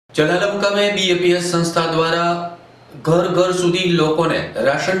ચલાલા મુકામે બીએપીએસ સંસ્થા દ્વારા ઘર ઘર સુધી લોકોને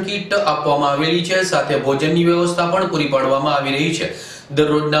રાશન કીટ આપવામાં આવેલી છે, સાથે ભોજનની વ્યવસ્થા પણ પૂરી પાડવામાં આવી રહી છે।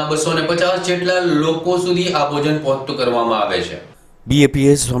 દરરોજના 250 જેટલા લોકો સુધી આ ભોજન પહોંચતું કરવામાં આવે છે।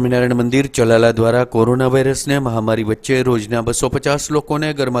 बीएपीएस स्वामीनारायण मंदिर चलाला द्वारा कोरोना वायरस ने महामारी वच्चे रोजना 250 लोकोने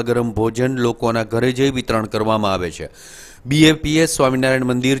गरमा गरम भोजन लोकोना घरे जई वितरण करवामां आवे छे। बीएपीएस स्वामीनारायण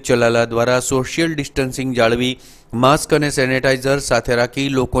मंदिर चलाला द्वारा सोशियल डिस्टन्सिंग जाळवी मास्क अने सेनेटाइजर साथे राखी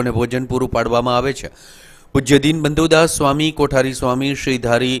लोकोने भोजन पूरुं पाडवामां आवे छे। पूज्य दीनबंधुदास स्वामी कोठारी स्वामी श्री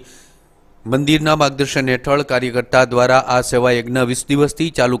धारी मंदिरना मार्गदर्शन हेठळ कार्यकर्ता द्वारा आ सेवा यज्ञ 20 दिवसथी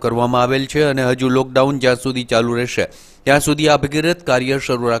चालू करवामां आवेल छे अने हजू लॉकडाउन ज्यां सुधी चालू रहेशे त्यां सुधी आ भगीरथ कार्य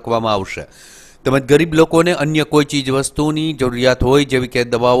शरू राखवामां आवशे। તેમજ गरीब लोकोने अन्य कोई चीज वस्तुनी जरूरियात होय जेवी के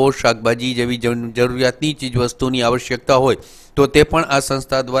दवाओ शाकभाजी जेवी जरूरियातनी चीज वस्तुनी आवश्यकता होय तो ते पण आ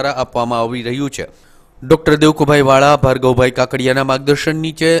संस्था द्वारा आपवामां आवी रह्युं छे। डॉक्टर देवकुभाई वाळा भार्गवभाई काकडियाना मार्गदर्शन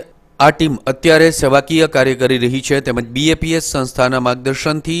नीचे आ टीम अत्यारे सेवाकीय कार्य करी रही छे। તેમજ बीएपीएस संस्थाना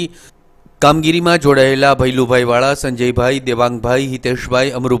मार्गदर्शनथी कामगीरीमां जोડાયેલા ભૈલુભાઈ વાળા, સંજયભાઈ, દેવાંગભાઈ, હિતેશભાઈ,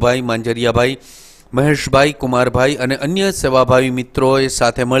 અમરુભાઈ, માંજરિયાભાઈ, મહેશભાઈ, કુમારભાઈ અને અન્ય સેવાભાવી મિત્રોએ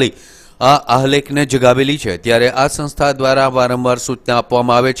સાથે મળી આ આહલેખને જગાવેલી છે। ત્યારે આ સંસ્થા દ્વારા વારંવાર સૂચના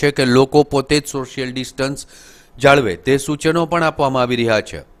આપવામાં આવે છે કે લોકો પોતે જ સોશિયલ ડિસ્ટન્સ જાળવે તે સૂચનો પણ આપવામાં આવી રહ્યા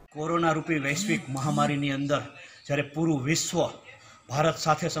છે। કોરોના રૂપી વૈશ્વિક મહામારીની અંદર જ્યારે પૂરું વિશ્વ ભારત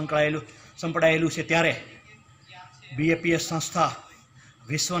સાથે સંકળાયેલું છે ત્યારે બીએપીએસ સંસ્થા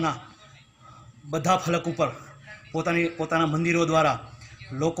વિશ્વના બધા ફલક ઉપર પોતાના મંદિરો દ્વારા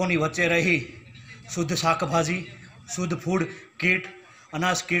લોકોની વચ્ચે રહી શુદ્ધ શાકભાજી, શુદ્ધ ફૂડ કીટ,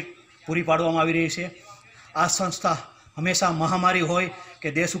 અનાજ કીટ પૂરી પાડવામાં આવી રહી છે। આ સંસ્થા હંમેશા મહામારી હોય કે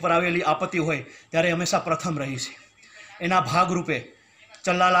દેશ ઉપર આવેલી આપત્તિ હોય ત્યારે હંમેશા પ્રથમ રહી છે। એના ભાગરૂપે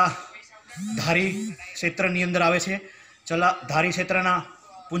ચલાલા ધારી ક્ષેત્રની અંદર આવે છે। ધારી ક્ષેત્રના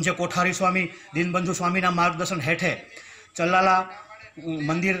પૂજ્ય કોઠારી સ્વામી દીનબંધુ સ્વામીના માર્ગદર્શન હેઠે ચલાલા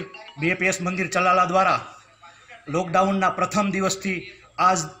મંદિર बीएपीएस मंदिर चलाला द्वारा लॉकडाउन प्रथम दिवस थी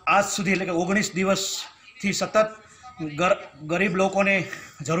आज सुधी એટલે કે 19 दिवस थी सतत गरीब लोगों ने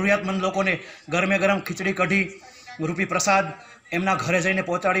जरूरियातमंद लोगों ने गरमे गरम खीचड़ी कढ़ी रूपी प्रसाद एमना घरे जईने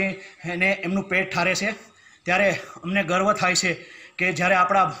पहोंचाड़ी ने एमनुं पेट ठारे छे। त्यारे अमने गर्व थाय छे के ज्यारे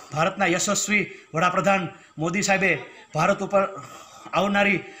आपणा भारतना यशस्वी वडाप्रधान मोदी साहेबे भारत पर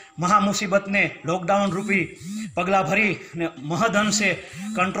आवनारी महामुसीबत ने लॉकडाउन रूपी पगला भरी ने महद अंशे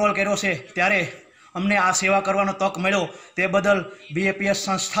कंट्रोल कर्यो छे। त्यारे अमने आ सेवा करवानो तक मळ्यो ते बदल बीएपीएस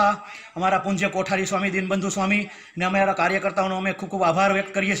संस्था अमारा पूज्य कोठारी स्वामी दीनबंधु स्वामी ने अमारा कार्यकर्ताओनो अमे खूब खूब आभार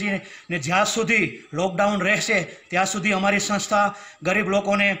व्यक्त करीए छीए ने ज्यां सुधी लॉकडाउन रहेशे त्यां सुधी अमारी संस्था गरीब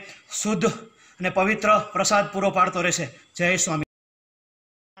लोकोने शुद्ध ने पवित्र प्रसाद पूरो पाडतो रहेशे। जय स्वामी।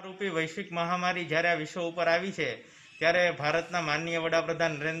 रूपी वैश्विक महामारी ज्यारे विश्व पर आवी छे त्यारे भारतना माननीय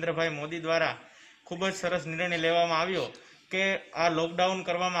वडाप्रधान नरेन्द्रभाई मोदी द्वारा खूब ज सरस निर्णय लेवामां आव्यो के आ लॉकडाउन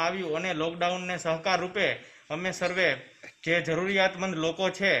करवामां आव्युं अने लॉकडाउन ने सहकार रूपे अमे सर्वे जे जरूरियातमंद लोको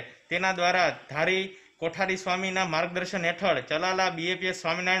छे तेना द्वारा धारी कोठारी स्वामीना मार्गदर्शन हेठळ चलाला बीएपीएस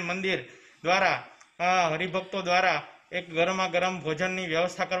स्वामीनारायण मंदिर द्वारा हरिभक्तो द्वारा एक गरमा गरम भोजननी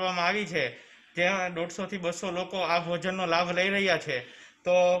व्यवस्था करवामां आवी छे। ज्यां 150 થી 200 लोको आ भोजननो लाभ लई रह्या छे।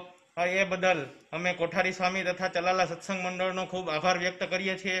 तो ए बदल अमे कोठारी स्वामी तथा चलाला सत्संग मंडळनो खूब आभार व्यक्त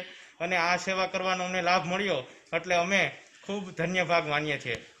करीए छीए अने आ सेवा करवानो अમને लाभ मळ्यो એટલે અમે खूब धन्यभाग मानीए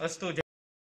छीए। अस्तु।